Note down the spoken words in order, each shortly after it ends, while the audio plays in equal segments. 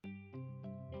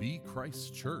Be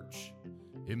Christ's church,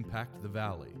 impact the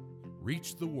valley,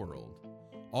 reach the world,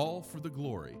 all for the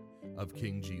glory of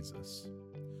King Jesus.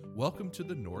 Welcome to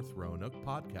the North Roanoke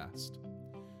Podcast.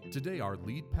 Today our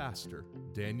lead pastor,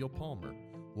 Daniel Palmer,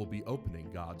 will be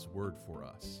opening God's Word for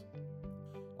us.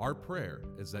 Our prayer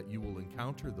is that you will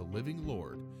encounter the living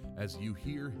Lord as you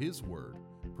hear His Word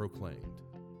proclaimed.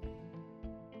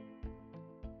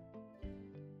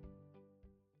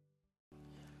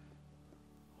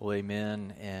 Well,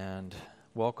 amen, and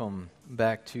welcome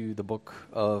back to the book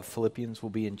of Philippians.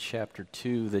 We'll be in chapter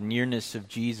 2. The nearness of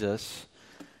Jesus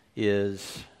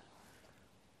is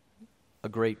a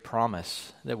great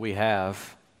promise that we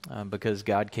have because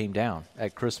God came down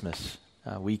at Christmas.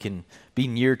 We can be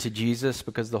near to Jesus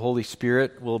because the Holy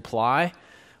Spirit will apply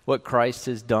what Christ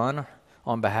has done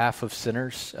on behalf of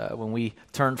sinners when we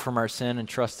turn from our sin and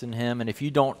trust in Him. And if you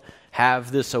don't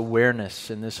have this awareness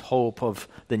and this hope of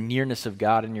the nearness of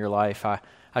God in your life,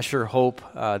 I sure hope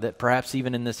that perhaps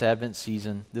even in this Advent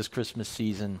season, this Christmas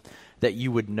season, that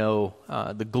you would know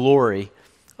the glory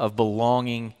of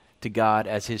belonging to God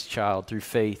as His child through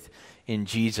faith in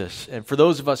Jesus. And for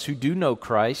those of us who do know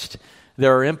Christ,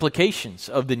 there are implications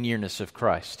of the nearness of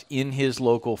Christ in His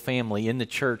local family, in the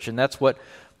church, and that's what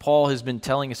Paul has been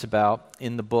telling us about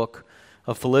in the book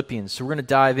of Philippians. So we're going to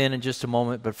dive in just a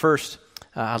moment, but first,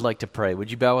 I'd like to pray.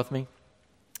 Would you bow with me?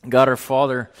 God our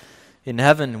Father in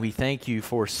heaven, we thank You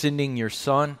for sending Your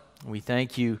Son. We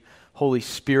thank You, Holy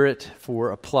Spirit,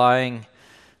 for applying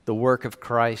the work of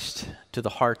Christ to the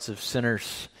hearts of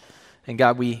sinners. And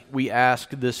God, we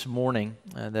ask this morning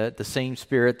that the same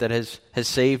Spirit that has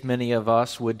saved many of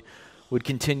us would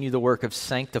continue the work of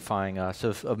sanctifying us,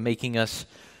 of making us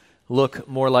look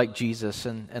more like Jesus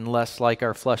and less like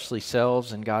our fleshly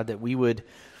selves. And God, that we would,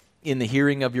 in the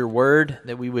hearing of Your word,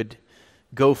 that we would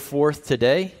go forth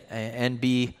today and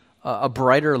be a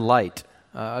brighter light,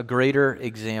 a greater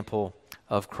example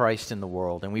of Christ in the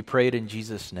world. And we pray it in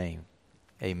Jesus' name.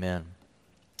 Amen.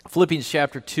 Philippians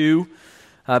chapter 2,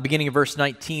 beginning of verse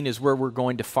 19 is where we're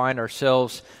going to find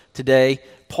ourselves today.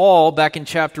 Paul, back in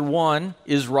chapter 1,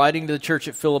 is writing to the church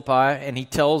at Philippi, and he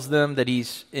tells them that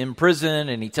he's in prison,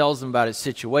 and he tells them about his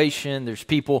situation. There's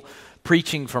people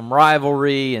preaching from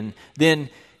rivalry, and then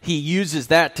he uses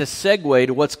that to segue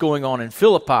to what's going on in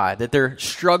Philippi, that they're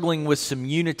struggling with some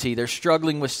unity. They're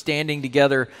struggling with standing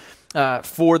together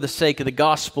for the sake of the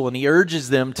gospel, and he urges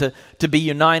them to be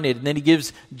united. And then he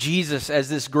gives Jesus as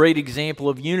this great example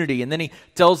of unity, and then he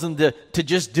tells them to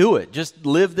just do it, just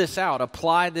live this out,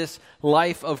 apply this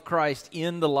life of Christ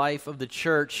in the life of the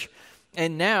church.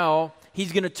 And now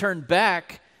he's going to turn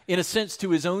back, in a sense,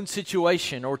 to his own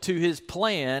situation or to his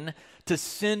plan to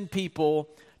send people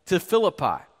to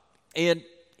Philippi. And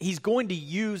he's going to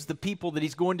use the people that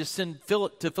he's going to send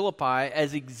to Philippi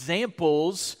as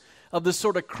examples of the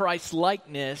sort of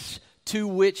Christ-likeness to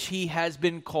which he has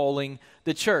been calling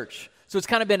the church. So it's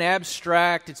kind of been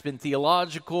abstract, it's been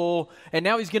theological, and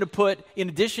now he's going to put, in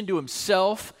addition to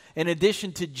himself, in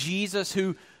addition to Jesus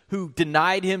who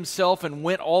denied himself and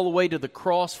went all the way to the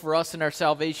cross for us in our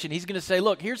salvation, he's going to say,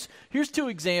 look, here's two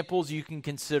examples you can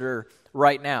consider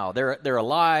right now. They're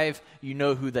alive, you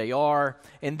know who they are,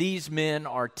 and these men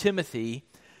are Timothy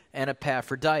and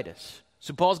Epaphroditus.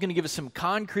 So Paul's going to give us some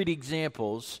concrete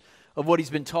examples of what he's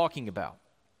been talking about.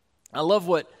 I love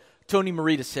what Tony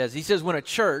Merida says. He says when a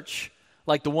church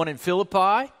like the one in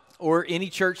Philippi or any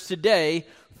church today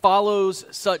follows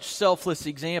such selfless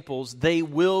examples, they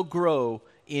will grow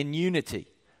in unity.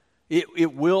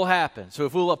 It will happen. So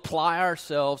if we'll apply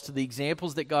ourselves to the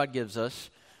examples that God gives us,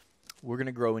 we're going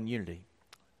to grow in unity.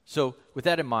 So with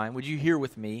that in mind, would you hear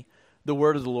with me the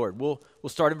word of the Lord? We'll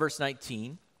start in verse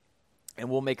 19, and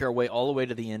we'll make our way all the way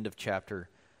to the end of chapter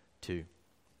 2.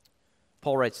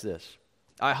 Paul writes this: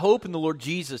 I hope in the Lord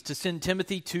Jesus to send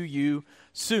Timothy to you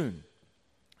soon,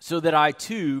 so that I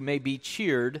too may be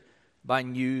cheered by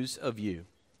news of you.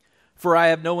 For I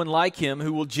have no one like him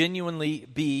who will genuinely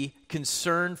be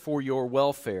concerned for your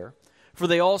welfare. For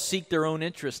they all seek their own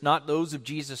interests, not those of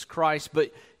Jesus Christ.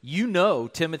 But you know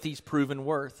Timothy's proven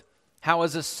worth, how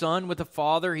as a son with a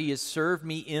father he has served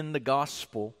me in the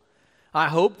gospel. I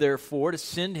hope, therefore, to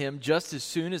send him just as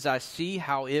soon as I see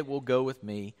how it will go with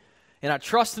me. And I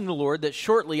trust in the Lord that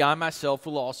shortly I myself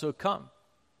will also come.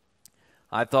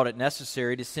 I thought it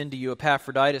necessary to send to you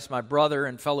Epaphroditus, my brother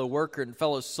and fellow worker and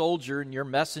fellow soldier and your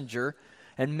messenger,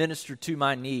 and minister to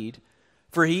my need.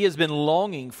 For he has been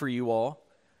longing for you all,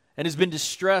 and has been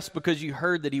distressed because you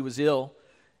heard that he was ill.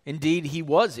 Indeed, he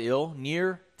was ill,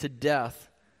 near to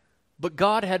death. But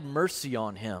God had mercy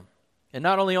on him, and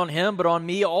not only on him, but on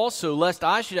me also, lest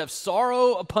I should have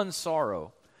sorrow upon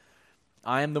sorrow.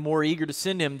 I am the more eager to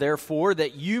send him, therefore,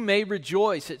 that you may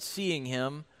rejoice at seeing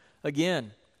him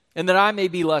again, and that I may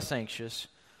be less anxious.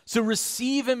 So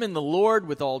receive him in the Lord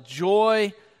with all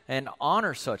joy and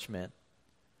honor such men,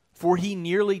 for he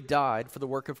nearly died for the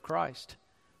work of Christ,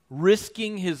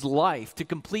 risking his life to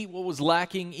complete what was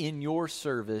lacking in your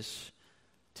service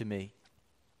to me.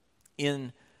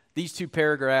 In these two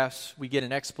paragraphs, we get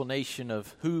an explanation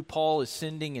of who Paul is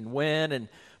sending and when, and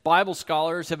Bible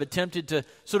scholars have attempted to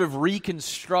sort of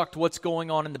reconstruct what's going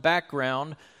on in the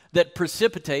background that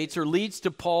precipitates or leads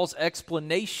to Paul's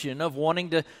explanation of wanting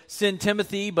to send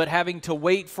Timothy but having to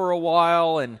wait for a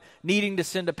while and needing to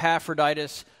send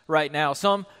Epaphroditus right now.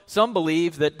 Some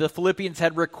believe that the Philippians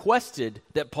had requested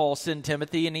that Paul send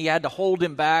Timothy and he had to hold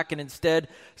him back and instead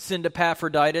send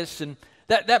Epaphroditus, and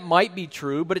that might be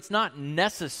true, but it's not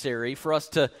necessary for us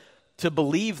to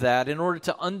believe that in order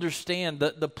to understand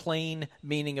the plain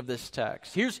meaning of this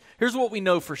text. Here's what we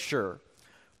know for sure.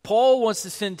 Paul wants to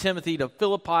send Timothy to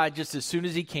Philippi just as soon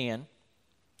as he can,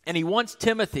 and he wants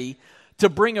Timothy to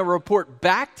bring a report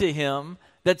back to him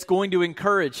that's going to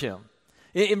encourage him.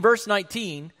 In verse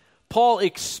 19, Paul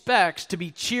expects to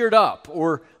be cheered up,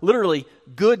 or literally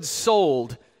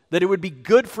good-souled, that it would be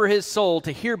good for his soul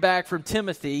to hear back from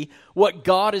Timothy what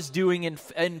God is doing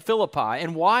in Philippi.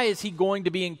 And why is he going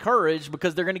to be encouraged?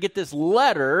 Because they're going to get this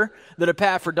letter that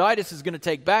Epaphroditus is going to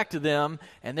take back to them,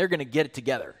 and they're going to get it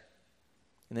together.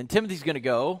 And then Timothy's going to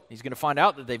go, he's going to find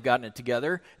out that they've gotten it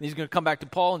together, and he's going to come back to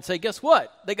Paul and say, guess what?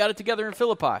 They got it together in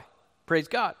Philippi. Praise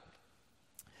God.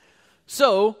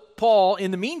 So, Paul,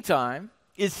 in the meantime,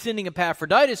 is sending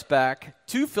Epaphroditus back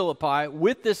to Philippi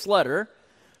with this letter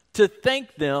to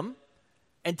thank them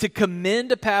and to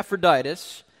commend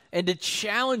Epaphroditus and to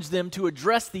challenge them to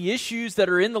address the issues that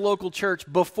are in the local church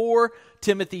before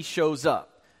Timothy shows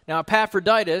up. Now,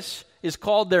 Epaphroditus is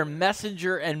called their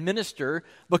messenger and minister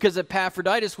because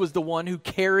Epaphroditus was the one who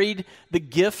carried the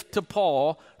gift to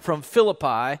Paul from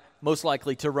Philippi, most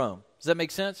likely to Rome. Does that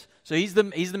make sense? So he's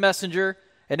the messenger,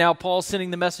 and now Paul's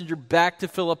sending the messenger back to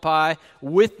Philippi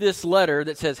with this letter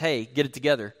that says, hey, get it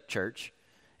together, church.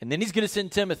 And then he's going to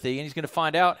send Timothy, and he's going to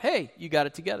find out, hey, you got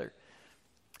it together.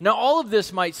 Now, all of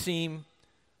this might seem,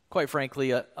 quite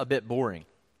frankly, a bit boring,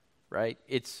 right?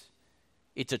 It's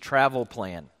a travel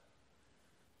plan.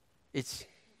 It's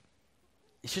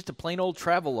just a plain old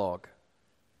travel log.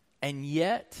 And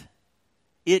yet,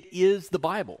 it is the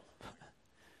Bible.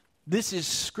 This is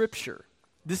Scripture.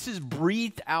 This is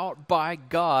breathed out by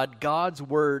God, God's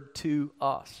Word to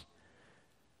us.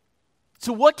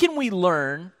 So what can we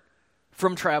learn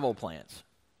from travel plans?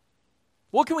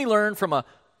 What can we learn from an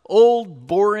old,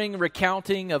 boring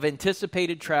recounting of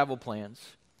anticipated travel plans?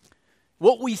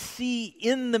 What we see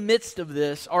in the midst of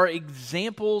this are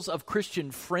examples of Christian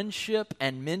friendship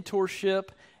and mentorship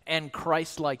and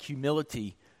Christ-like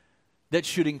humility that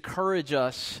should encourage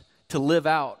us to live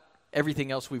out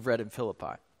everything else we've read in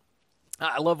Philippi.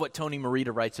 I love what Tony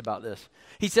Merida writes about this.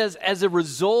 He says, as a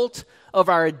result of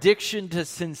our addiction to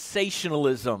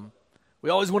sensationalism,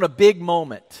 we always want a big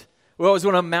moment. We always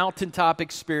want a mountaintop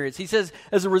experience. He says,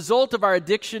 as a result of our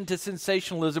addiction to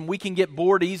sensationalism, we can get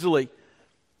bored easily.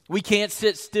 We can't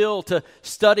sit still to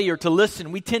study or to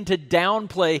listen. We tend to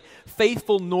downplay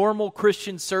faithful, normal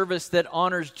Christian service that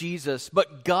honors Jesus.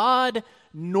 But God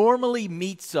normally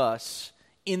meets us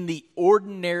in the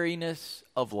ordinariness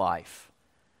of life.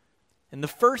 And the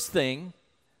first thing,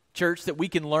 church, that we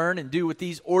can learn and do with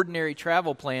these ordinary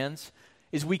travel plans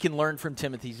is we can learn from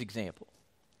Timothy's example.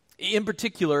 In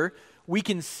particular, we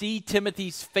can see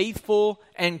Timothy's faithful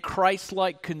and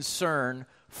Christ-like concern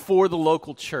for the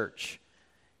local church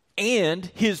and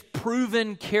his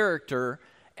proven character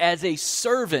as a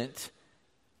servant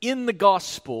in the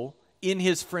gospel in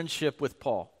his friendship with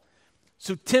Paul.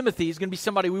 So Timothy is going to be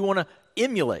somebody we want to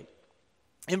emulate.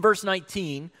 In verse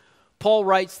 19, Paul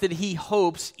writes that he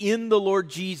hopes in the Lord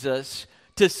Jesus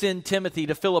to send Timothy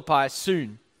to Philippi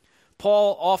soon.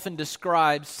 Paul often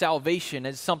describes salvation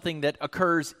as something that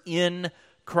occurs in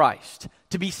Christ.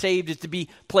 To be saved is to be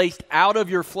placed out of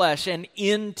your flesh and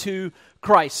into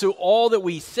Christ. So all that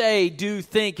we say, do,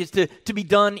 think is to be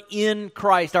done in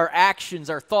Christ. Our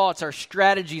actions, our thoughts, our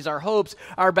strategies, our hopes,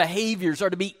 our behaviors are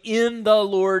to be in the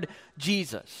Lord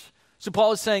Jesus. So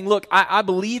Paul is saying, look, I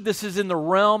believe this is in the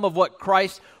realm of what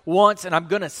Christ wants, and I'm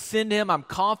going to send him. I'm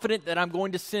confident that I'm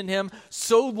going to send him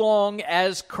so long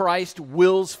as Christ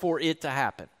wills for it to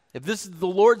happen. If this is the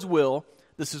Lord's will,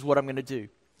 this is what I'm going to do.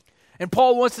 And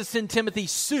Paul wants to send Timothy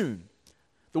soon.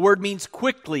 The word means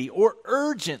quickly or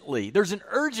urgently. There's an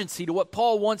urgency to what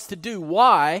Paul wants to do.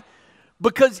 Why?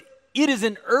 Because it is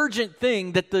an urgent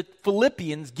thing that the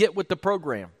Philippians get with the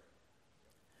program.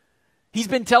 He's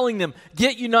been telling them,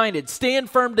 get united, stand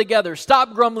firm together,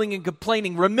 stop grumbling and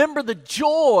complaining. Remember the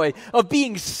joy of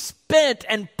being spent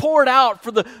and poured out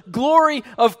for the glory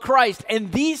of Christ.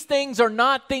 And these things are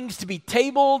not things to be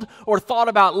tabled or thought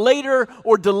about later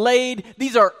or delayed.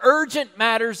 These are urgent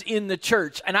matters in the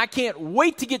church. And I can't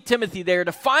wait to get Timothy there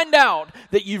to find out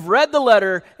that you've read the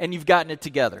letter and you've gotten it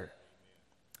together.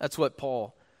 That's what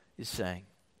Paul is saying.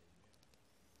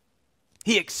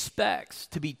 He expects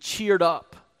to be cheered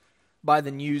up by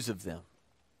the news of them.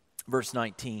 Verse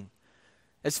 19.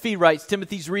 As Fee writes,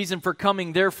 Timothy's reason for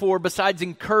coming, therefore, besides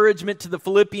encouragement to the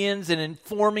Philippians and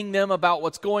informing them about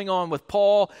what's going on with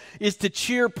Paul, is to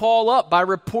cheer Paul up by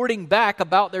reporting back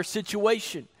about their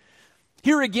situation.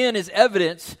 Here again is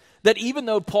evidence that even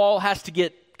though Paul has to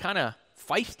get kind of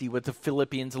feisty with the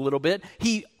Philippians a little bit,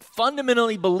 he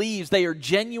fundamentally believes they are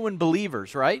genuine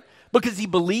believers, right? Because he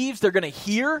believes they're going to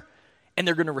hear and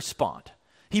they're going to respond.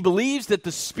 He believes that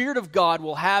the Spirit of God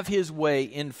will have his way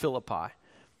in Philippi.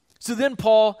 So then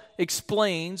Paul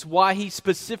explains why he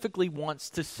specifically wants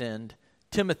to send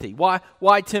Timothy.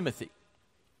 Why Timothy?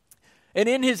 And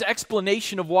in his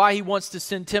explanation of why he wants to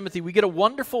send Timothy, we get a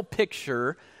wonderful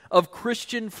picture of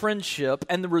Christian friendship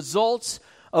and the results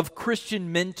of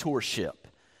Christian mentorship.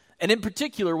 And in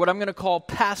particular, what I'm going to call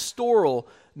pastoral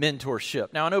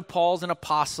mentorship. Now, I know Paul's an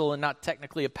apostle and not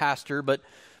technically a pastor, but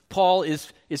Paul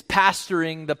is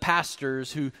pastoring the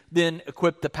pastors who then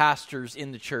equip the pastors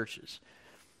in the churches.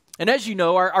 And as you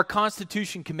know, our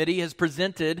Constitution Committee has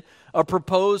presented a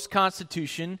proposed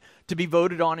Constitution to be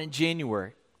voted on in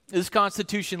January. This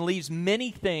Constitution leaves many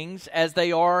things as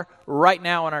they are right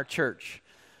now in our church.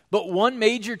 But one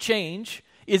major change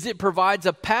is it provides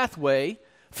a pathway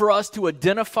for us to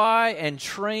identify and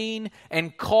train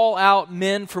and call out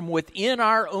men from within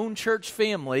our own church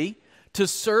family to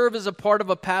serve as a part of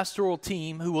a pastoral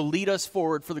team who will lead us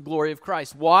forward for the glory of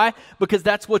Christ. Why? Because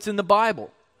that's what's in the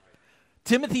Bible.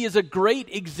 Timothy is a great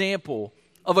example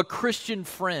of a Christian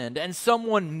friend and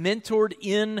someone mentored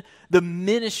in the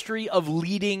ministry of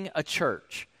leading a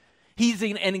church. He's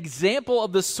an example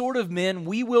of the sort of men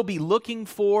we will be looking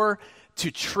for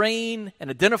to train and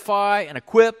identify and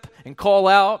equip and call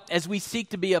out as we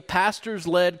seek to be a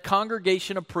pastors-led,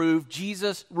 congregation-approved,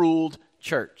 Jesus-ruled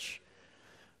church.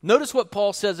 Notice what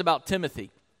Paul says about Timothy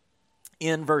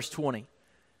in verse 20.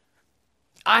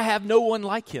 I have no one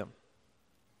like him.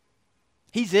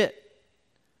 He's it.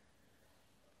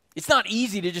 It's not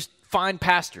easy to just find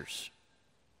pastors.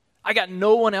 I got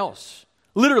no one else.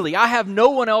 Literally, I have no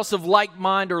one else of like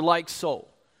mind or like soul.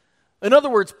 In other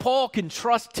words, Paul can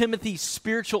trust Timothy's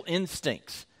spiritual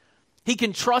instincts. He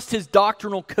can trust his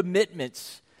doctrinal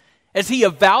commitments as he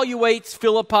evaluates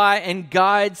Philippi and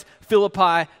guides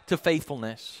Philippi to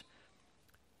faithfulness.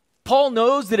 Paul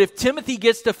knows that if Timothy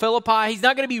gets to Philippi, he's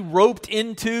not going to be roped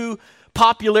into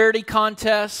popularity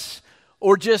contests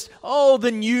or just,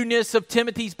 the newness of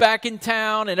Timothy's back in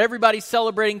town and everybody's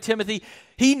celebrating Timothy.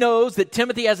 He knows that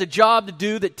Timothy has a job to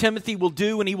do that Timothy will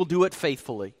do, and he will do it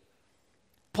faithfully.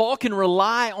 Paul can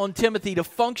rely on Timothy to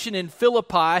function in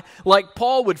Philippi like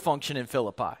Paul would function in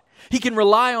Philippi. He can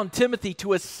rely on Timothy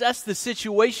to assess the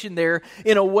situation there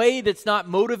in a way that's not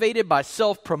motivated by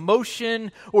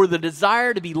self-promotion or the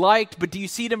desire to be liked. But do you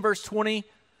see it in verse 20?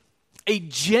 A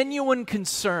genuine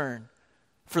concern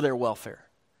for their welfare.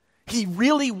 He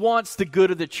really wants the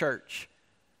good of the church,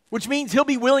 which means he'll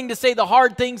be willing to say the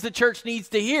hard things the church needs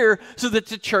to hear so that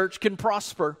the church can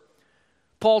prosper.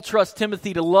 Paul trusts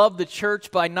Timothy to love the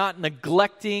church by not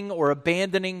neglecting or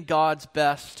abandoning God's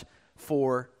best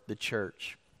for the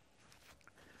church.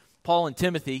 Paul and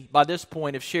Timothy, by this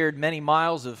point, have shared many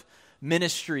miles of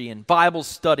ministry and Bible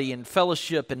study and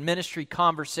fellowship and ministry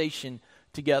conversation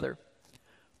together.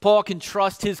 Paul can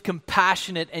trust his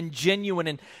compassionate and genuine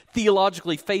and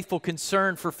theologically faithful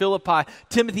concern for Philippi.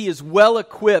 Timothy is well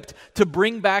equipped to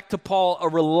bring back to Paul a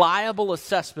reliable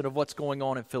assessment of what's going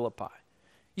on in Philippi.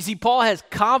 You see, Paul has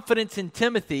confidence in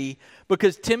Timothy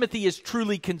because Timothy is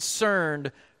truly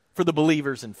concerned for the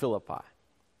believers in Philippi.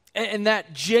 And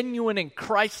that genuine and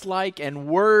Christ-like and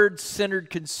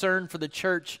word-centered concern for the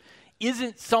church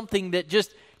isn't something that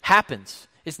just happens.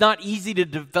 It's not easy to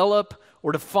develop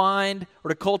or to find or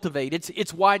to cultivate.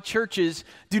 It's why churches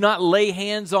do not lay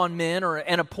hands on men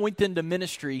and appoint them to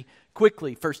ministry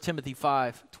quickly, 1 Timothy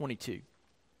 5:22.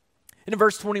 And in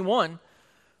verse 21,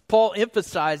 Paul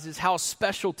emphasizes how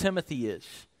special Timothy is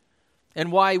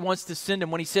and why he wants to send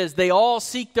him when he says, they all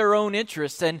seek their own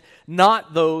interests and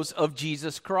not those of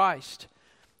Jesus Christ.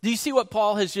 Do you see what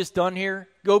Paul has just done here?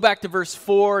 Go back to verse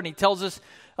 4 and he tells us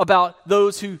about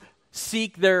those who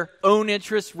seek their own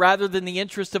interests rather than the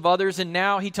interest of others, and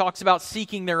now he talks about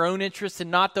seeking their own interests and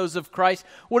not those of Christ.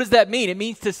 What does that mean? It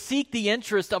means to seek the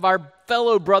interest of our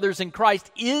fellow brothers in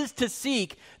Christ is to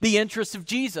seek the interests of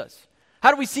Jesus.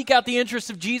 How do we seek out the interests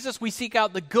of Jesus? We seek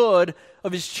out the good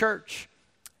of his church.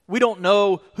 We don't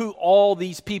know who all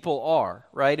these people are,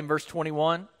 right? In verse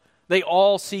 21, they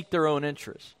all seek their own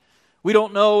interests. We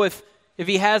don't know if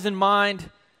he has in mind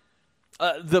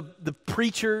the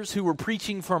preachers who were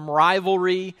preaching from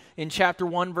rivalry in chapter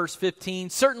 1, verse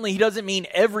 15. Certainly he doesn't mean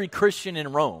every Christian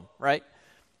in Rome, right?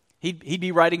 He'd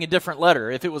be writing a different letter.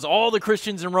 If it was all the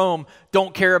Christians in Rome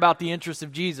don't care about the interests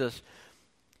of Jesus,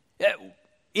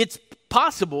 it's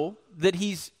possible that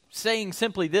he's saying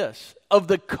simply this: of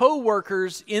the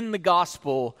co-workers in the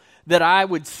gospel that I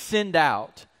would send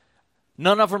out,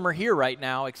 none of them are here right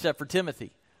now except for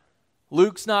Timothy.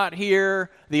 Luke's not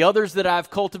here. The others that I've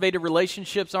cultivated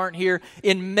relationships aren't here.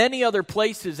 In many other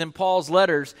places in Paul's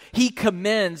letters, he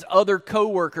commends other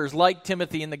co-workers like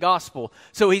Timothy in the gospel.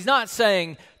 So he's not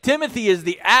saying Timothy is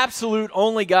the absolute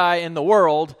only guy in the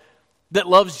world that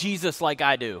loves Jesus like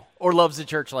I do or loves the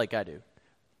church like I do.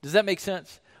 Does that make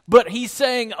sense? But he's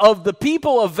saying of the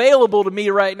people available to me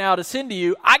right now to send to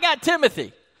you, I got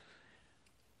Timothy.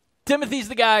 Timothy's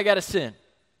the guy I got to send.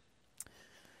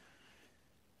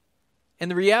 And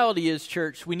the reality is,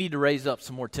 church, we need to raise up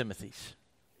some more Timothys.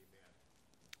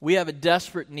 We have a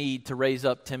desperate need to raise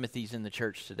up Timothys in the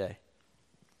church today.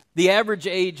 The average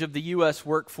age of the U.S.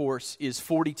 workforce is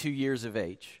 42 years of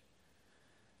age.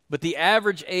 But the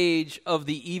average age of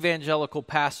the evangelical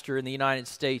pastor in the United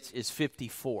States is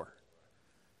 54.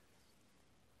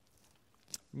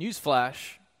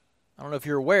 Newsflash, I don't know if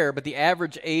you're aware, but the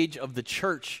average age of the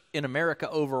church in America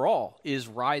overall is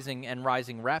rising and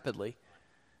rising rapidly,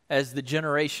 as the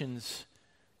generations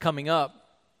coming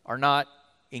up are not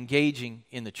engaging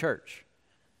in the church.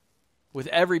 With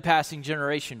every passing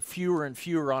generation, fewer and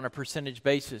fewer on a percentage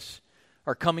basis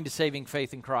are coming to saving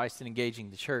faith in Christ and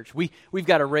engaging the church. We've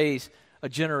got to raise a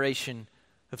generation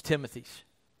of Timothys.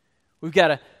 We've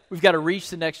got to reach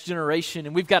the next generation,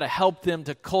 and we've got to help them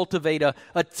to cultivate a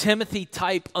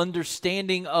Timothy-type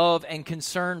understanding of and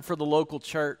concern for the local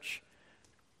church.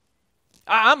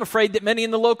 I'm afraid that many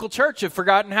in the local church have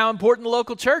forgotten how important the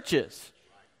local church is.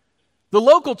 The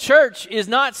local church is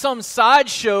not some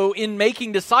sideshow in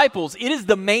making disciples. It is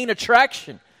the main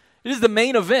attraction. It is the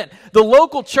main event. The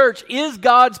local church is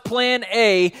God's plan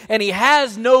A, and he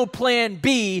has no plan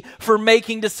B for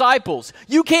making disciples.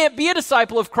 You can't be a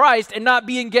disciple of Christ and not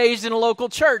be engaged in a local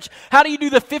church. How do you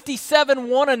do the 57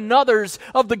 one another's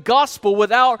of the gospel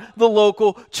without the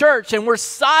local church? And we're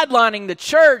sidelining the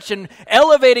church and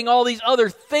elevating all these other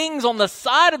things on the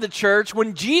side of the church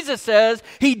when Jesus says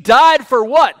he died for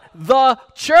what? The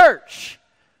church.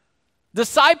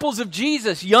 Disciples of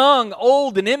Jesus, young,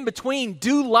 old, and in between,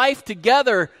 do life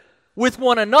together with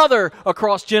one another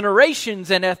across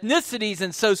generations and ethnicities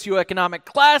and socioeconomic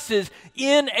classes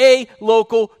in a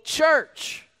local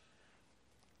church.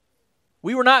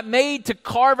 We were not made to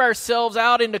carve ourselves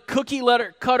out into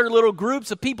cookie-cutter little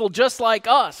groups of people just like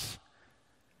us.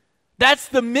 That's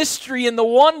the mystery and the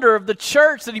wonder of the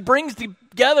church, that he brings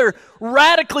together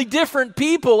radically different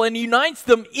people and unites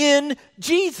them in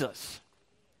Jesus.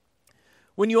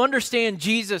 When you understand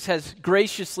Jesus has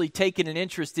graciously taken an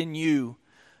interest in you,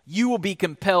 you will be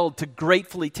compelled to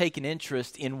gratefully take an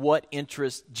interest in what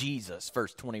interests Jesus,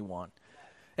 verse 21.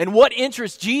 And what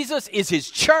interests Jesus is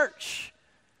his church.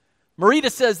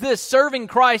 Marita says this: serving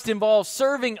Christ involves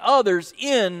serving others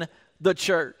in the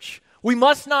church. We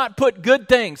must not put good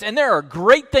things, and there are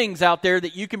great things out there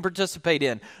that you can participate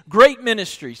in, great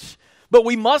ministries. But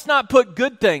we must not put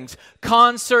good things,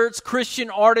 concerts, Christian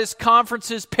artists,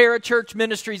 conferences, parachurch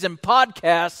ministries, and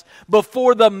podcasts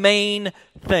before the main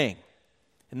thing.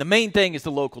 And the main thing is the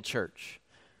local church.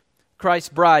 Christ's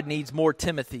bride needs more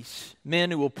Timothys,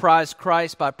 men who will prize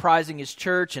Christ by prizing his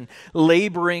church and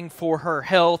laboring for her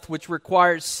health, which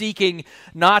requires seeking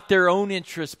not their own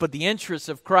interests, but the interests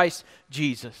of Christ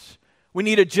Jesus. We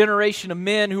need a generation of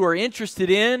men who are interested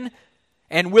in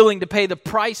and willing to pay the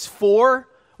price for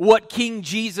what King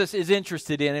Jesus is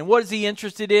interested in. And what is he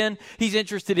interested in? He's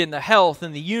interested in the health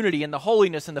and the unity and the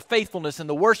holiness and the faithfulness and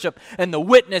the worship and the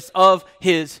witness of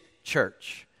his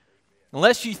church.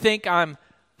 Unless you think I'm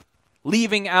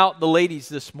leaving out the ladies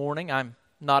this morning, I'm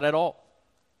not at all.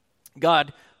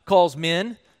 God calls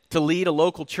men to lead a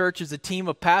local church as a team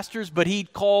of pastors, but he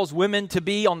calls women to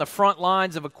be on the front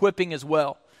lines of equipping as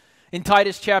well. In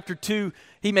Titus chapter 2,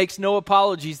 he makes no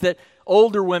apologies that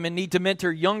older women need to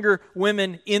mentor younger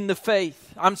women in the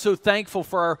faith. I'm so thankful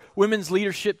for our women's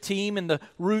leadership team and the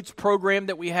Roots program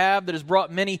that we have that has brought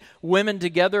many women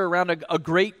together around a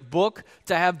great book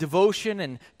to have devotion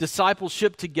and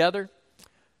discipleship together.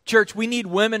 Church, we need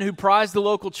women who prize the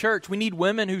local church. We need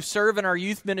women who serve in our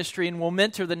youth ministry and will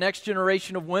mentor the next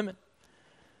generation of women.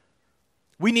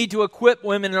 We need to equip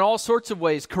women in all sorts of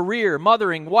ways: career,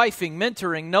 mothering, wifing,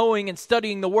 mentoring, knowing and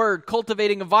studying the Word,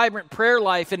 cultivating a vibrant prayer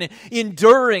life, and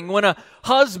enduring when a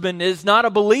husband is not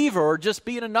a believer or just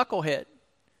being a knucklehead.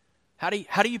 How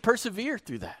do you persevere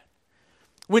through that?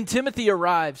 When Timothy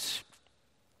arrives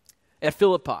at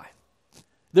Philippi,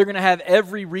 they're going to have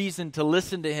every reason to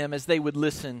listen to him as they would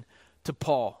listen to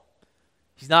Paul.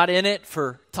 He's not in it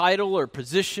for title or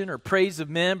position or praise of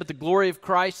men, but the glory of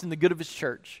Christ and the good of his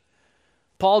church.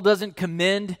 Paul doesn't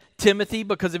commend Timothy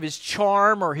because of his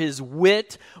charm or his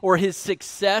wit or his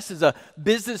success as a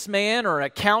businessman or an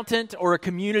accountant or a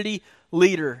community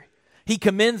leader. He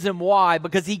commends him. Why?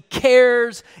 Because he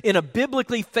cares in a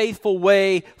biblically faithful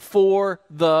way for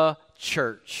the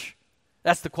church.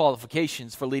 That's the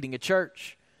qualifications for leading a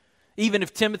church. Even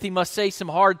if Timothy must say some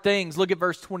hard things, look at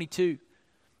verse 22.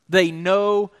 They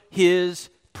know his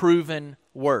proven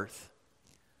worth.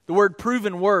 The word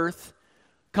proven worth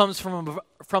comes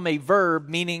from a verb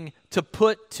meaning to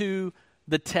put to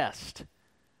the test.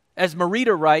 As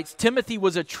Marita writes, Timothy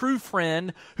was a true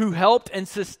friend who helped and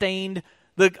sustained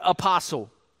the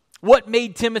apostle. What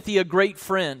made Timothy a great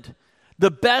friend? The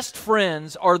best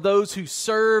friends are those who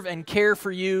serve and care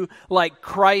for you like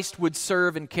Christ would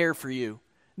serve and care for you.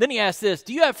 Then he asks this,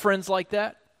 do you have friends like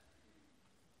that?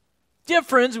 Do you have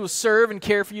friends who will serve and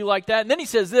care for you like that? And then he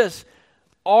says this,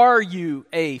 are you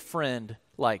a friend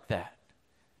like that?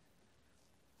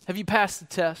 Have you passed the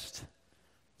test?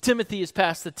 Timothy has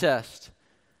passed the test.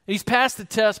 He's passed the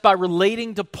test by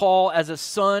relating to Paul as a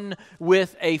son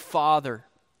with a father.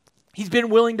 He's been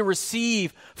willing to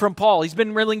receive from Paul. He's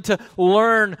been willing to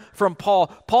learn from Paul.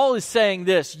 Paul is saying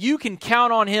this, you can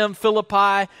count on him,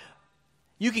 Philippi.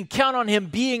 You can count on him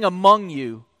being among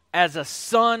you as a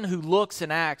son who looks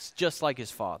and acts just like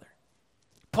his father.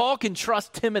 Paul can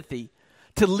trust Timothy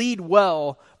to lead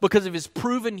well because of his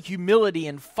proven humility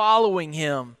in following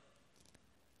him.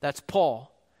 That's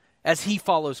Paul as he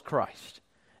follows Christ.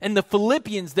 And the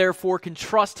Philippians, therefore, can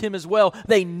trust him as well.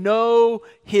 They know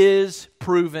his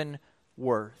proven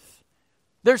worth.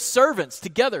 They're servants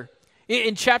together.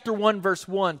 In chapter 1, verse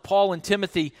 1, Paul and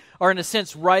Timothy are in a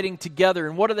sense writing together.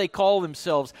 And what do they call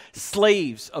themselves?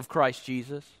 Slaves of Christ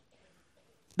Jesus.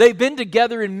 They've been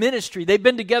together in ministry. They've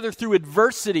been together through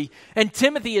adversity. And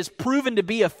Timothy has proven to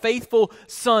be a faithful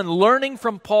son, learning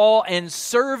from Paul and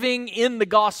serving in the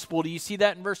gospel. Do you see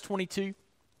that in verse 22?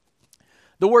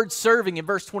 The word serving in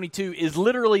verse 22 is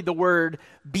literally the word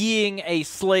being a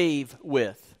slave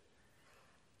with.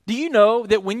 Do you know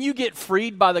that when you get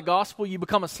freed by the gospel, you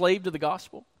become a slave to the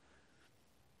gospel?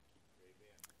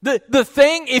 The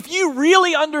thing, if you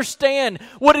really understand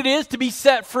what it is to be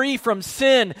set free from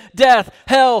sin, death,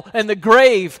 hell, and the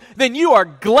grave, then you are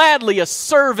gladly a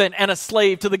servant and a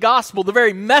slave to the gospel. The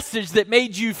very message that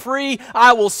made you free,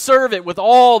 I will serve it with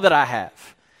all that I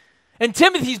have. And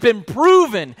Timothy's been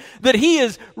proven that he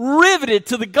is riveted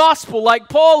to the gospel like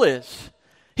Paul is.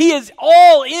 He is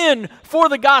all in for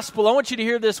the gospel. I want you to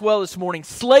hear this well this morning.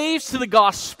 Slaves to the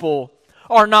gospel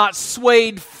are not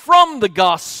swayed from the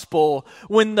gospel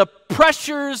when the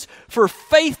pressures for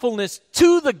faithfulness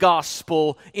to the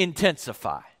gospel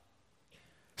intensify.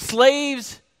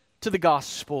 Slaves to the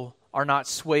gospel are not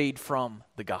swayed from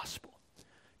the gospel.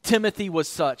 Timothy was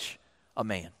such a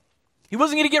man. He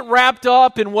wasn't going to get wrapped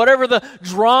up in whatever the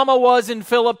drama was in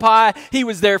Philippi. He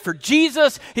was there for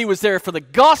Jesus. He was there for the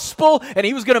gospel. And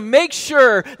he was going to make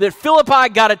sure that Philippi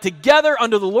got it together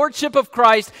under the lordship of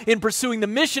Christ in pursuing the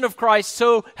mission of Christ.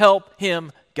 So help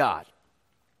him God.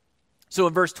 So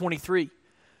in verse 23,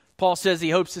 Paul says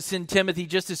he hopes to send Timothy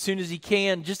just as soon as he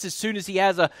can, just as soon as he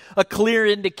has a clear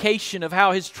indication of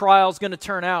how his trial is going to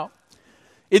turn out.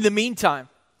 In the meantime,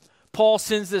 Paul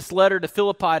sends this letter to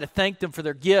Philippi to thank them for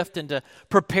their gift and to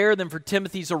prepare them for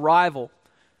Timothy's arrival.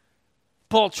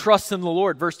 Paul trusts in the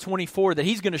Lord, verse 24, that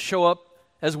he's going to show up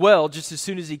as well just as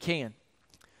soon as he can.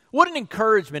 What an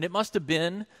encouragement it must have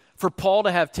been for Paul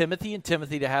to have Timothy and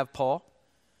Timothy to have Paul.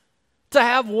 To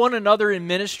have one another in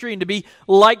ministry and to be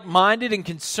like-minded and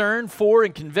concerned for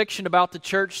and conviction about the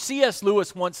church. C.S.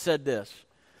 Lewis once said this,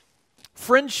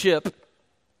 friendship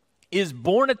is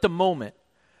born at the moment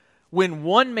when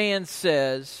one man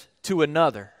says to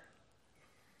another,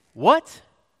 "What?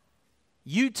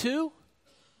 You too?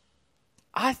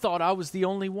 I thought I was the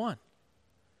only one."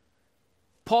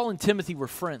 Paul and Timothy were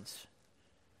friends.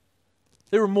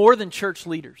 They were more than church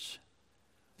leaders.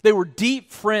 They were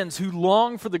deep friends who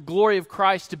longed for the glory of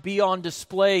Christ to be on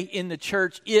display in the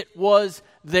church. It was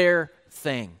their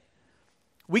thing.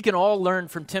 We can all learn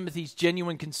from Timothy's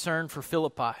genuine concern for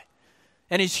Philippi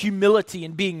and his humility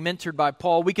in being mentored by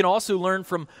Paul. We can also learn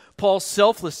from Paul's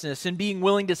selflessness in being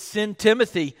willing to send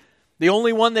Timothy, the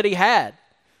only one that he had,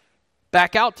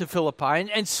 back out to Philippi.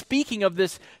 And speaking of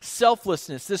this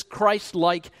selflessness, this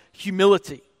Christ-like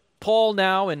humility, Paul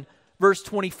now in verse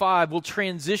 25 will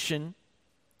transition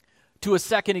to a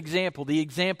second example, the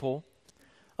example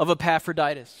of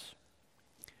Epaphroditus.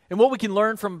 And what we can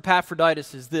learn from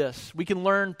Epaphroditus is this. We can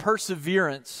learn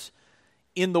perseverance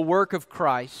in the work of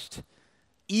Christ,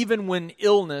 even when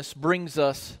illness brings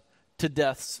us to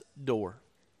death's door.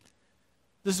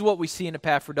 This is what we see in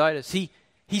Epaphroditus. He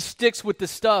sticks with the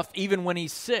stuff even when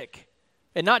he's sick.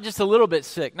 And not just a little bit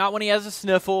sick. Not when he has a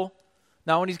sniffle.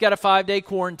 Not when he's got a 5-day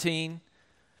quarantine.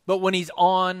 But when he's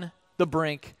on the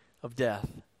brink of death.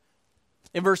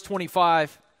 In verse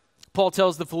 25, Paul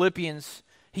tells the Philippians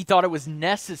he thought it was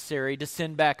necessary to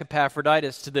send back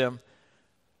Epaphroditus to them.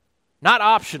 Not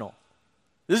optional.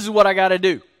 This is what I got to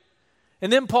do.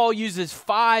 And then Paul uses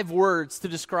 5 words to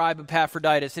describe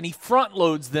Epaphroditus, and he front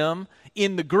loads them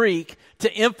in the Greek to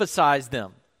emphasize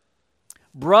them.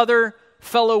 Brother,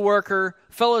 fellow worker,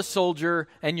 fellow soldier,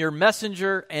 and your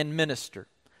messenger and minister.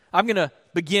 I'm going to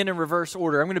begin in reverse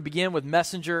order. I'm going to begin with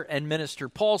messenger and minister.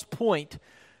 Paul's point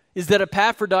is that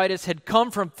Epaphroditus had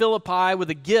come from Philippi with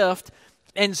a gift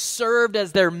and served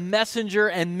as their messenger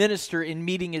and minister in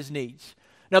meeting his needs.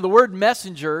 Now, the word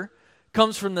messenger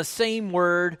comes from the same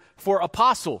word for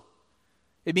apostle.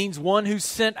 It means one who's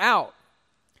sent out.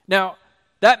 Now,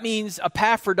 that means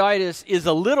Epaphroditus is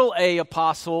a little a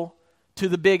apostle to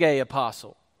the big A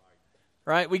apostle.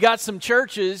 Right? We got some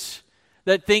churches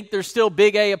that think they're still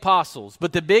big A apostles,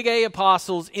 but the big A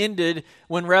apostles ended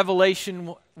when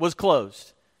Revelation was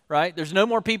closed. Right? There's no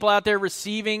more people out there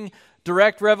receiving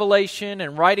direct revelation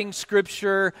and writing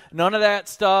scripture. None of that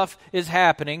stuff is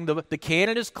happening. The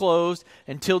canon is closed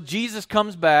until Jesus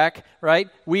comes back, right?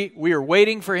 We are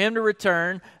waiting for him to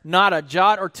return. Not a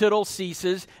jot or tittle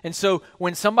ceases. And so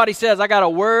when somebody says, I got a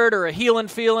word or a healing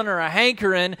feeling or a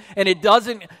hankering, and it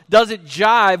doesn't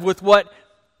jive with what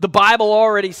the Bible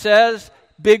already says,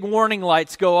 big warning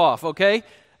lights go off, okay?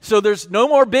 So there's no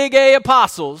more big A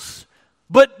apostles.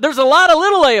 But there's a lot of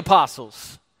little A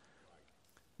apostles.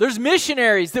 There's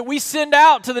missionaries that we send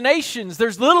out to the nations.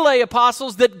 There's little A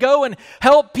apostles that go and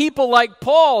help people like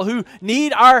Paul who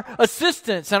need our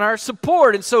assistance and our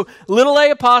support. And so little A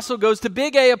apostle goes to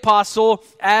big A apostle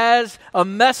as a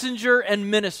messenger and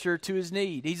minister to his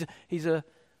need. He's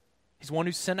one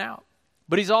who's sent out.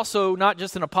 But he's also not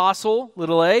just an apostle,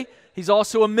 little A, he's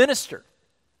also a minister.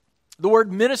 The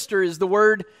word minister is the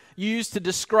word used to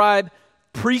describe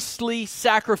priestly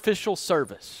sacrificial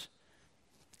service.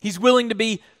 He's willing to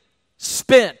be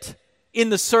spent in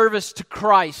the service to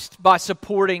Christ by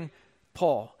supporting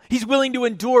Paul. He's willing to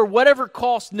endure whatever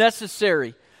cost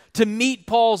necessary to meet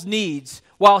Paul's needs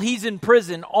while he's in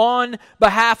prison on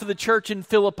behalf of the church in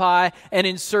Philippi and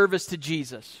in service to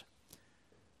Jesus.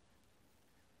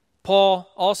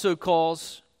 Paul also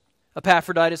calls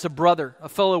Epaphroditus a brother, a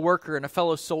fellow worker, and a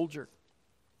fellow soldier.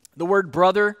 The word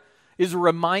brother is a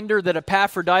reminder that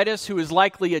Epaphroditus, who is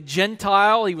likely a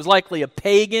Gentile, he was likely a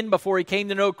pagan before he came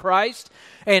to know Christ,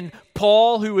 and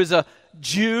Paul, who is a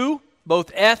Jew,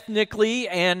 both ethnically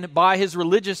and by his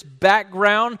religious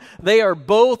background, they are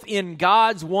both in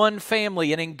God's one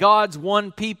family and in God's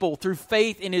one people. Through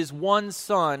faith in his one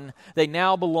Son, they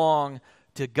now belong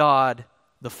to God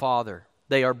the Father.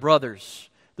 They are brothers.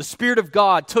 The Spirit of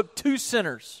God took 2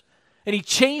 sinners and he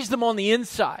changed them on the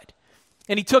inside.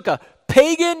 And he took a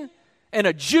pagan and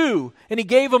a Jew, and he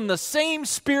gave them the same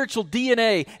spiritual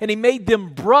DNA, and he made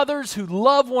them brothers who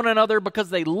love one another because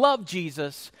they love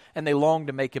Jesus and they long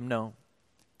to make him known.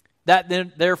 That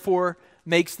then, therefore,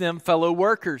 makes them fellow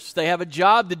workers. They have a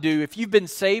job to do. If you've been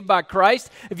saved by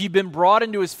Christ, if you've been brought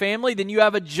into his family, then you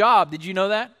have a job. Did you know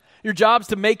that? Your job's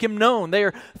to make him known. They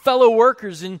are fellow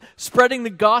workers in spreading the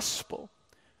gospel.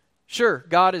 Sure,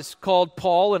 God has called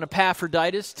Paul and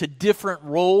Epaphroditus to different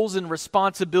roles and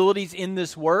responsibilities in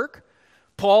this work.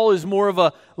 Paul is more of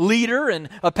a leader and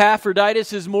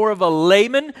Epaphroditus is more of a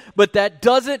layman, but that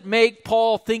doesn't make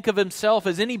Paul think of himself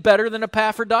as any better than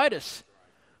Epaphroditus.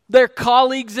 They're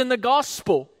colleagues in the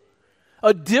gospel.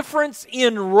 A difference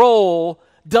in role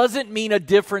doesn't mean a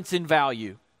difference in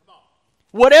value.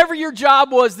 Whatever your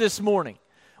job was this morning,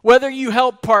 Whether you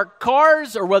helped park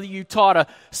cars, or whether you taught a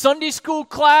Sunday school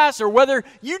class, or whether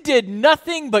you did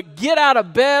nothing but get out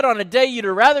of bed on a day you'd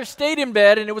have rather stayed in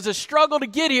bed and it was a struggle to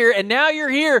get here, and now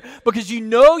you're here because you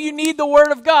know you need the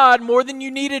Word of God more than you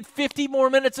needed 50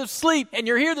 more minutes of sleep, and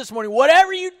you're here this morning.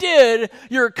 Whatever you did,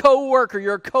 you're a co-worker,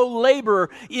 you're a co-laborer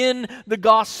in the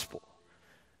gospel.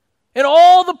 And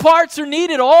all the parts are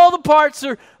needed, all the parts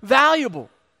are valuable.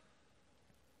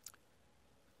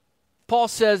 Paul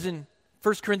says in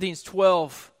 1 Corinthians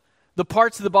 12, the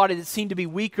parts of the body that seem to be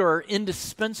weaker are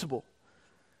indispensable.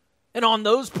 And on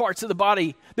those parts of the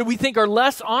body that we think are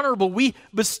less honorable, we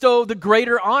bestow the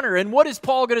greater honor. And what is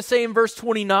Paul going to say in verse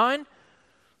 29?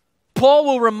 Paul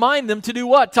will remind them to do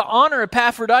what? To honor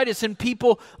Epaphroditus and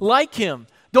people like him.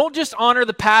 Don't just honor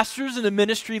the pastors and the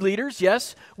ministry leaders.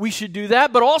 Yes, we should do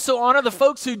that. But also honor the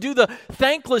folks who do the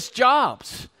thankless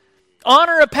jobs.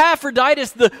 Honor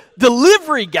Epaphroditus, the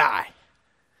delivery guy.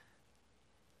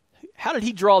 How did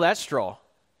he draw that straw?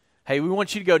 Hey, we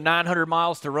want you to go 900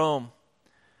 miles to Rome.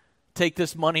 Take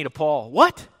this money to Paul.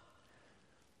 What?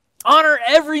 Honor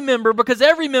every member, because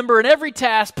every member and every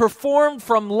task performed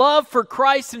from love for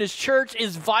Christ and His church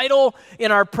is vital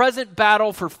in our present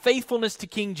battle for faithfulness to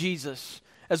King Jesus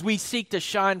as we seek to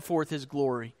shine forth His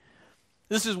glory.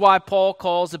 This is why Paul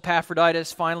calls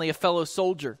Epaphroditus finally a fellow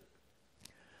soldier.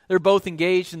 They're both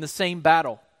engaged in the same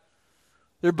battle.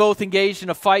 They're both engaged in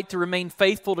a fight to remain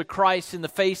faithful to Christ in the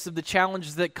face of the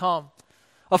challenges that come.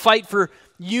 A fight for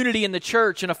unity in the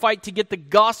church and a fight to get the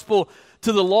gospel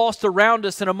to the lost around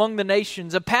us and among the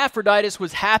nations. Epaphroditus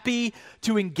was happy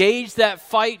to engage that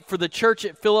fight for the church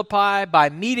at Philippi by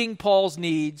meeting Paul's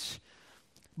needs.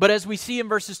 But as we see in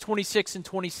verses 26 and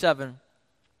 27,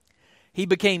 he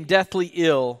became deathly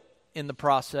ill in the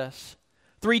process.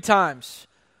 3 times.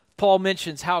 Paul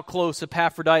mentions how close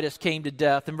Epaphroditus came to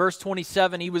death. In verse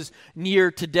 27, he was near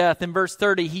to death. In verse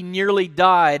 30, he nearly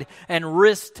died and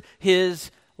risked his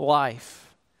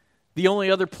life. The only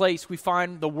other place we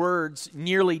find the words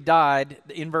nearly died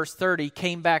in verse 30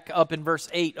 came back up in verse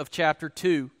 8 of chapter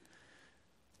 2.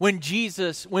 When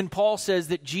Paul says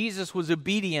that Jesus was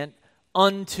obedient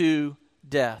unto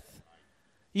death.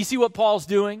 You see what Paul's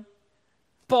doing?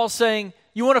 Paul's saying,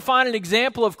 you want to find an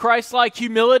example of Christ-like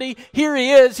humility? Here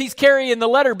he is. He's carrying the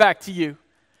letter back to you.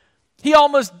 He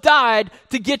almost died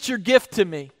to get your gift to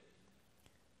me.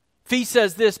 He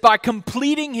says this, by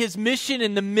completing his mission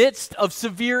in the midst of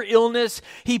severe illness,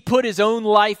 he put his own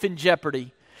life in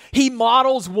jeopardy. He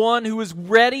models one who is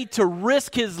ready to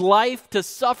risk his life to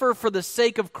suffer for the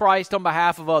sake of Christ on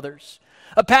behalf of others.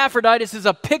 Epaphroditus is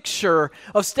a picture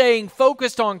of staying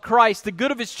focused on Christ, the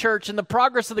good of His church, and the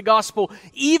progress of the gospel,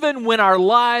 even when our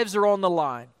lives are on the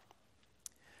line.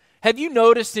 Have you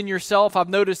noticed in yourself, I've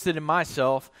noticed it in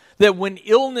myself, that when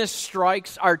illness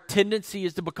strikes, our tendency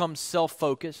is to become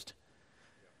self-focused?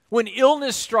 When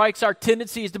illness strikes, our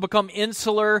tendency is to become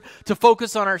insular, to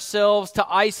focus on ourselves, to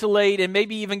isolate, and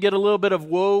maybe even get a little bit of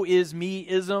woe is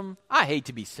me-ism. I hate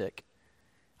to be sick.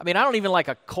 I mean, I don't even like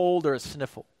a cold or a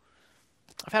sniffle.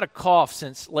 I've had a cough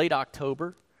since late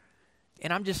October,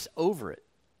 and I'm just over it,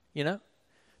 you know?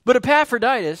 But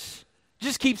Epaphroditus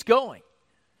just keeps going.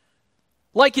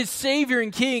 Like his Savior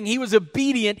and King, he was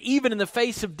obedient even in the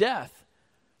face of death.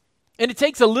 And it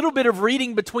takes a little bit of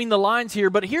reading between the lines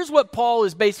here, but here's what Paul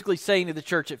is basically saying to the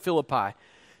church at Philippi.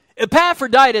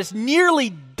 Epaphroditus nearly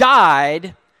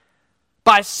died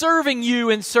by serving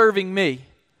you and serving me.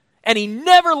 And he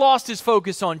never lost his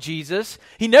focus on Jesus.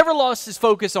 He never lost his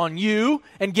focus on you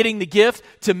and getting the gift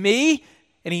to me.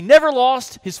 And he never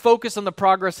lost his focus on the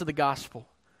progress of the gospel.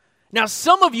 Now,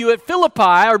 some of you at Philippi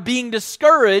are being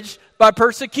discouraged by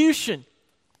persecution.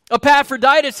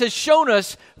 Epaphroditus has shown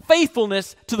us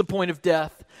faithfulness to the point of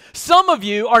death. Some of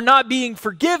you are not being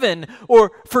forgiven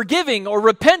or forgiving or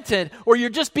repentant, or you're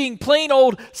just being plain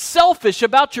old selfish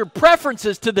about your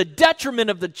preferences to the detriment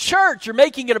of the church. You're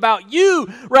making it about you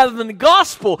rather than the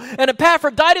gospel. And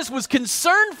Epaphroditus was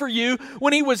concerned for you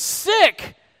when he was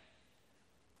sick.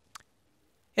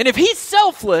 And if he's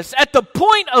selfless at the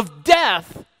point of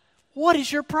death, what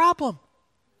is your problem?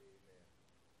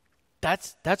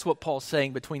 That's what Paul's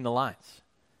saying between the lines.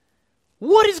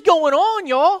 What is going on,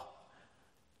 y'all?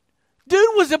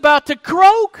 Dude was about to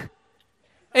croak,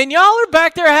 and y'all are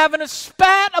back there having a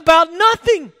spat about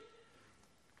nothing.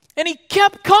 And he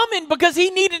kept coming because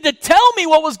he needed to tell me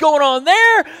what was going on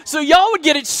there so y'all would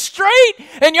get it straight.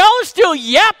 And y'all are still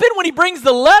yapping when he brings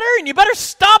the letter, and you better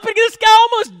stop it. This guy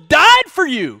almost died for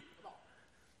you.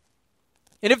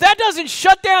 And if that doesn't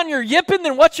shut down your yipping,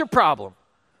 then what's your problem?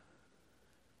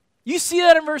 You see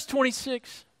that in verse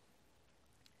 26?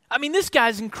 I mean, this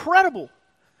guy's incredible.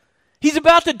 He's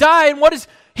about to die, and what does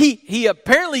he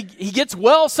apparently he gets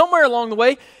well somewhere along the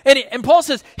way, and Paul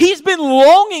says, he's been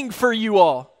longing for you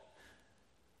all.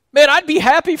 Man, I'd be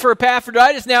happy for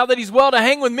Epaphroditus now that he's well to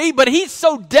hang with me, but he's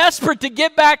so desperate to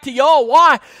get back to y'all.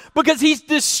 Why? Because he's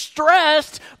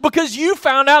distressed because you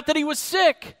found out that he was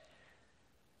sick.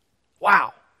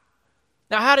 Wow.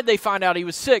 Now, how did they find out he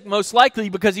was sick? Most likely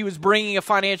because he was bringing a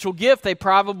financial gift. They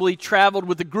probably traveled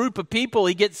with a group of people.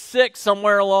 He gets sick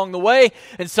somewhere along the way,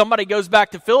 and somebody goes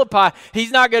back to Philippi.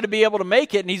 He's not going to be able to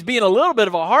make it, and he's being a little bit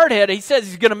of a hardhead. He says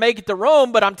he's going to make it to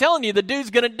Rome, but I'm telling you, the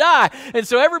dude's going to die. And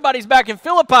so everybody's back in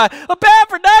Philippi.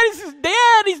 Epaphroditus is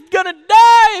dead. He's going to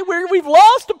die. We've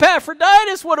lost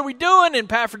Epaphroditus. What are we doing? And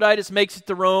Epaphroditus makes it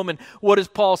to Rome, and what does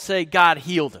Paul say? God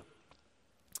healed him.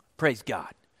 Praise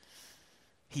God.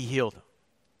 He healed him.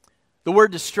 The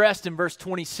word distressed in verse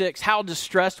 26, how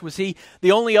distressed was he?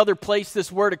 The only other place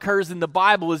this word occurs in the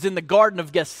Bible is in the Garden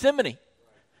of Gethsemane.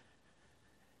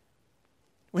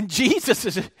 When Jesus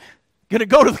is going to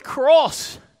go to the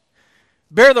cross,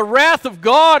 bear the wrath of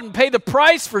God and pay the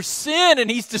price for sin,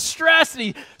 and he's distressed and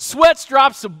he sweats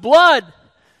drops of blood.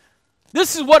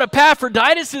 This is what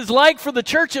Epaphroditus is like for the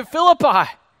church at Philippi.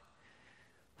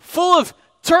 Full of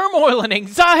turmoil and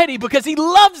anxiety because he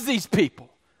loves these people.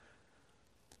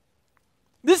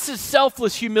 This is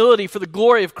selfless humility for the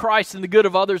glory of Christ and the good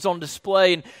of others on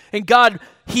display. And God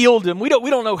healed him. We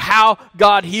don't know how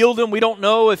God healed him. We don't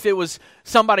know if it was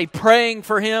somebody praying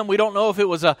for him. We don't know if it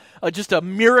was just a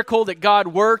miracle that God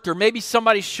worked, or maybe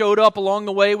somebody showed up along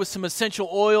the way with some essential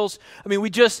oils. I mean, we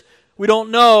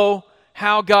don't know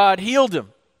how God healed him.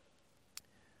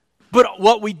 But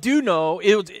what we do know,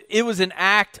 it was an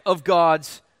act of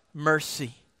God's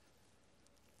mercy.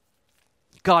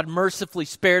 God mercifully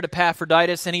spared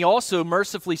Epaphroditus, and he also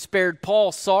mercifully spared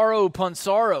Paul sorrow upon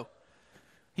sorrow.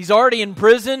 He's already in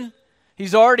prison.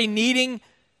 He's already needing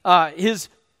his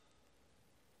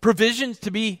provisions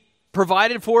to be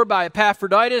provided for by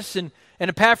Epaphroditus, and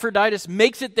Epaphroditus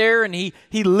makes it there, and he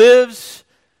lives.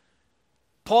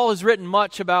 Paul has written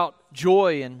much about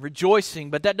joy and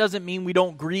rejoicing, but that doesn't mean we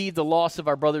don't grieve the loss of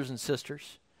our brothers and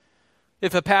sisters.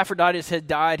 If Epaphroditus had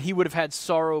died, he would have had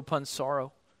sorrow upon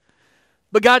sorrow.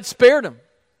 But God spared him.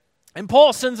 And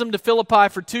Paul sends them to Philippi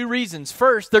for two reasons.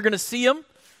 First, they're going to see him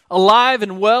alive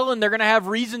and well, and they're going to have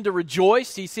reason to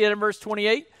rejoice. Do you see that in verse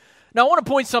 28? Now, I want to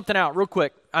point something out real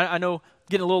quick. I know I'm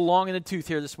getting a little long in the tooth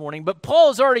here this morning, but Paul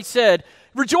has already said,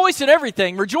 rejoice in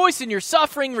everything. Rejoice in your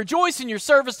suffering. Rejoice in your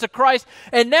service to Christ.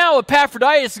 And now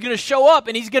Epaphroditus is going to show up,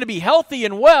 and he's going to be healthy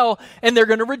and well, and they're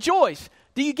going to rejoice.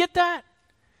 Do you get that?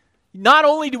 Not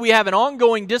only do we have an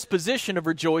ongoing disposition of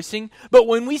rejoicing, but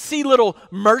when we see little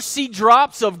mercy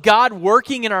drops of God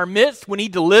working in our midst, when he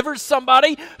delivers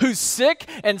somebody who's sick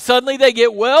and suddenly they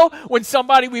get well, when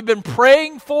somebody we've been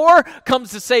praying for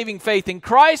comes to saving faith in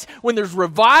Christ, when there's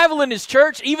revival in his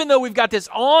church, even though we've got this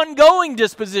ongoing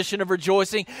disposition of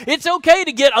rejoicing, it's okay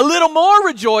to get a little more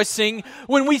rejoicing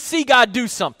when we see God do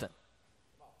something.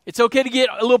 It's okay to get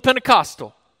a little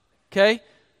Pentecostal, okay?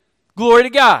 Glory to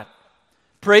God.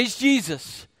 Praise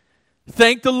Jesus.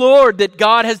 Thank the Lord that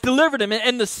God has delivered him.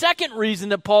 And the second reason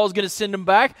that Paul's going to send him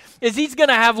back is he's going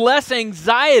to have less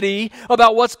anxiety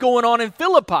about what's going on in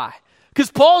Philippi. Because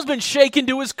Paul's been shaken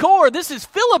to his core. This is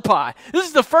Philippi. This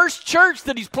is the first church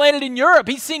that he's planted in Europe.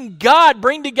 He's seen God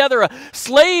bring together a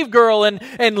slave girl and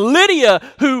Lydia,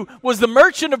 who was the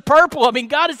merchant of purple. I mean,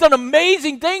 God has done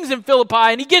amazing things in Philippi.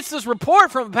 And he gets this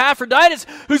report from Epaphroditus,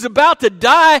 who's about to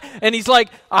die. And he's like,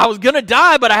 I was going to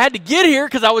die, but I had to get here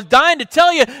because I was dying to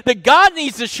tell you that God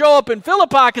needs to show up in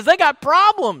Philippi because they got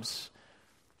problems.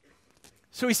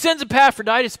 So he sends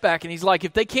Epaphroditus back, and he's like,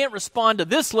 if they can't respond to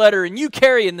this letter and you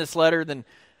carry in this letter, then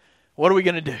what are we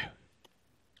going to do?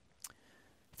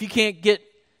 If you can't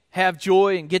have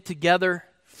joy and get together,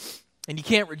 and you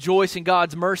can't rejoice in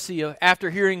God's mercy after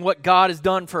hearing what God has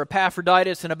done for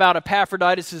Epaphroditus and about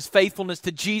Epaphroditus' faithfulness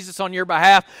to Jesus on your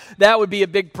behalf, that would be a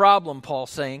big problem, Paul's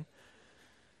saying.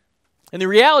 And the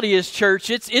reality is, church,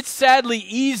 it's sadly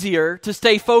easier to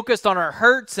stay focused on our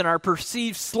hurts and our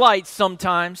perceived slights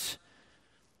sometimes,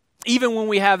 even when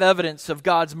we have evidence of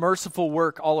God's merciful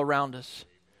work all around us.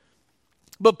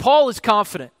 But Paul is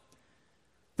confident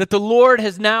that the Lord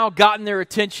has now gotten their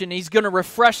attention. He's going to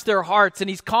refresh their hearts, and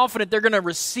he's confident they're going to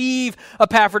receive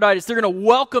Epaphroditus. They're going to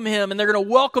welcome him, and they're going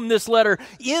to welcome this letter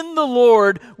in the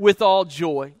Lord with all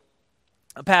joy.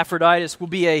 Epaphroditus will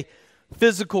be a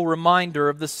physical reminder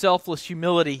of the selfless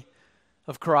humility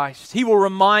of Christ. He will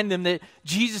remind them that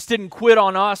Jesus didn't quit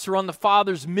on us or on the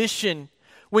Father's mission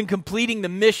when completing the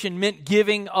mission meant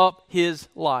giving up his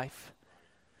life.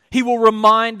 He will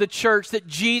remind the church that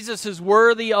Jesus is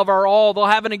worthy of our all. They'll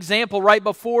have an example right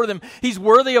before them. He's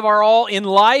worthy of our all in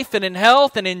life and in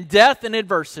health and in death and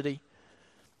adversity.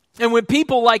 And when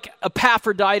people like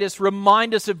Epaphroditus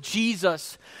remind us of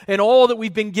Jesus and all that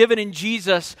we've been given in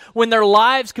Jesus, when their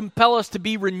lives compel us to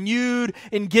be renewed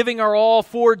in giving our all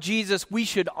for Jesus, we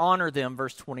should honor them,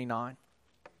 verse 29.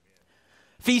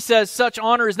 He says, such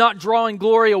honor is not drawing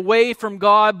glory away from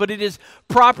God, but it is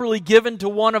properly given to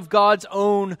one of God's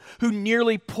own who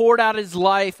nearly poured out his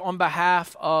life on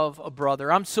behalf of a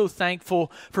brother. I'm so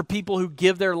thankful for people who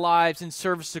give their lives in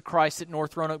service to Christ at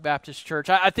North Roanoke Baptist Church.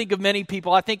 I think of many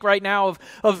people. I think right now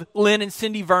of Lynn and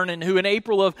Cindy Vernon, who in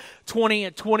April of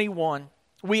 2021,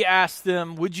 we asked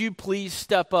them, would you please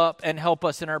step up and help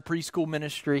us in our preschool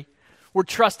ministry? We're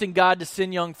trusting God to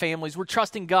send young families. We're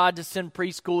trusting God to send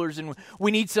preschoolers, and we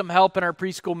need some help in our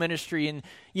preschool ministry. And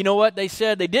you know what they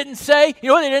said? They didn't say,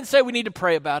 we need to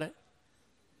pray about it.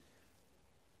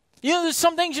 There's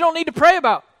some things you don't need to pray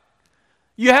about.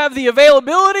 You have the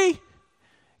availability.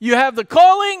 You have the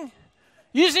calling.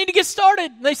 You just need to get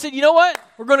started. And they said, you know what?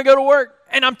 We're going to go to work.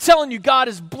 And I'm telling you, God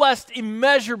is blessed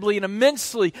immeasurably and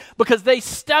immensely because they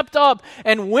stepped up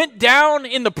and went down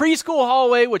in the preschool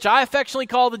hallway, which I affectionately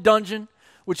call the dungeon,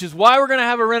 which is why we're going to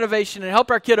have a renovation and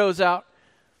help our kiddos out.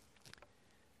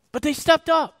 But they stepped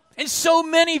up. And so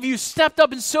many of you stepped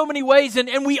up in so many ways.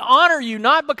 And we honor you,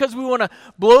 not because we want to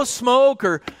blow smoke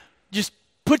or just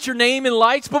put your name in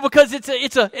lights, but because it's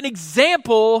an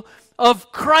example of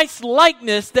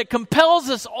Christlikeness that compels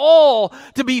us all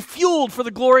to be fueled for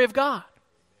the glory of God.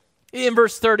 In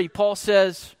verse 30, Paul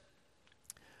says,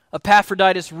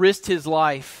 Epaphroditus risked his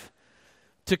life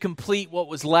to complete what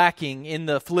was lacking in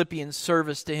the Philippians'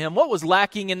 service to him. What was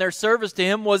lacking in their service to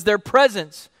him was their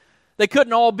presence. They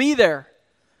couldn't all be there.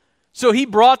 So he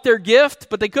brought their gift,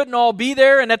 but they couldn't all be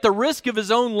there. And at the risk of his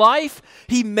own life,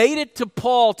 he made it to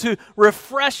Paul to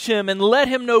refresh him and let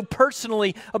him know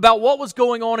personally about what was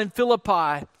going on in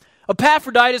Philippi.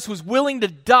 Epaphroditus was willing to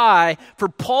die for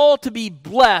Paul to be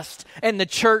blessed and the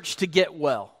church to get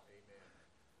well.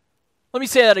 Let me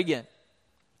say that again.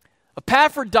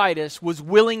 Epaphroditus was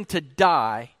willing to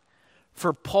die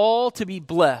for Paul to be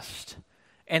blessed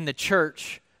and the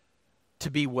church to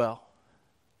be well.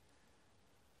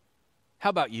 How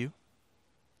about you?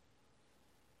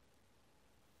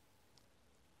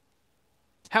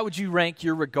 How would you rank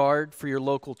your regard for your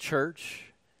local church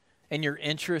and your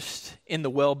interest in the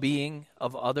well-being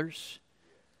of others?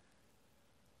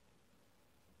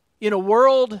 In a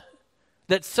world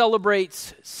that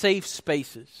celebrates safe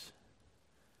spaces,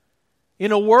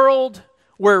 in a world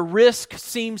where risk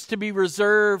seems to be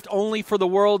reserved only for the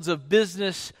worlds of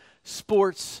business,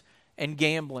 sports, and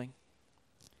gambling,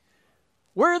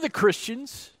 where are the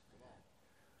Christians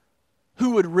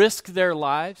who would risk their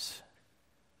lives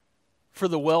for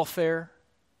the welfare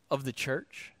of the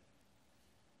church?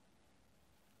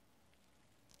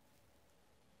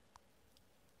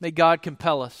 May God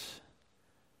compel us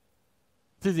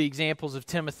through the examples of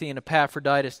Timothy and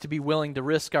Epaphroditus to be willing to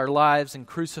risk our lives and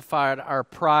crucify our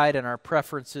pride and our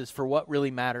preferences for what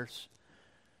really matters,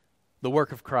 the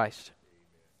work of Christ.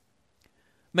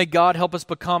 May God help us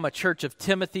become a church of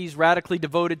Timothys, radically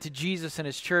devoted to Jesus and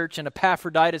his church, and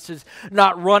Epaphroditus is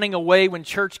not running away when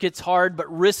church gets hard, but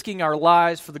risking our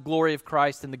lives for the glory of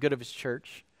Christ and the good of his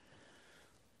church.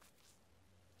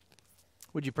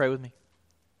 Would you pray with me?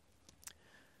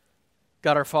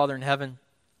 God, our Father in heaven,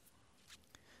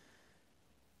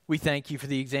 we thank you for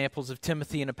the examples of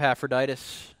Timothy and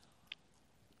Epaphroditus.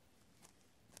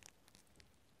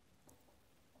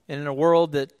 And in a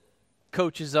world that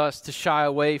coaches us to shy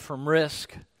away from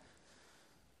risk,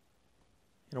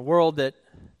 in a world that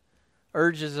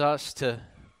urges us to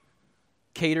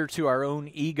cater to our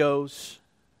own egos,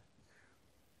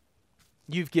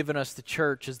 you've given us the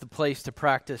church as the place to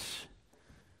practice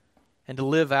and to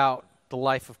live out the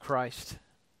life of Christ.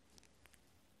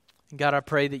 And God, I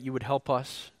pray that you would help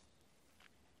us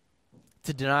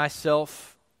to deny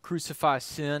self, crucify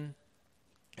sin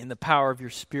in the power of your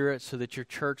Spirit so that your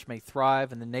church may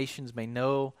thrive and the nations may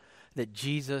know that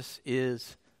Jesus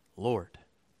is Lord,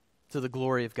 to the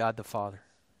glory of God the Father.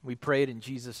 We pray it in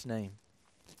Jesus' name.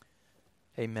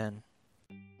 Amen.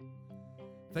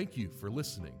 Thank you for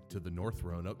listening to the North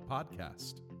Roanoke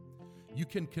Podcast. You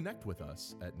can connect with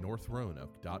us at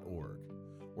northroanoke.org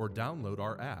or download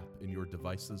our app in your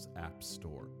device's app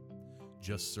store.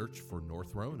 Just search for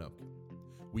North Roanoke.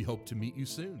 We hope to meet you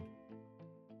soon.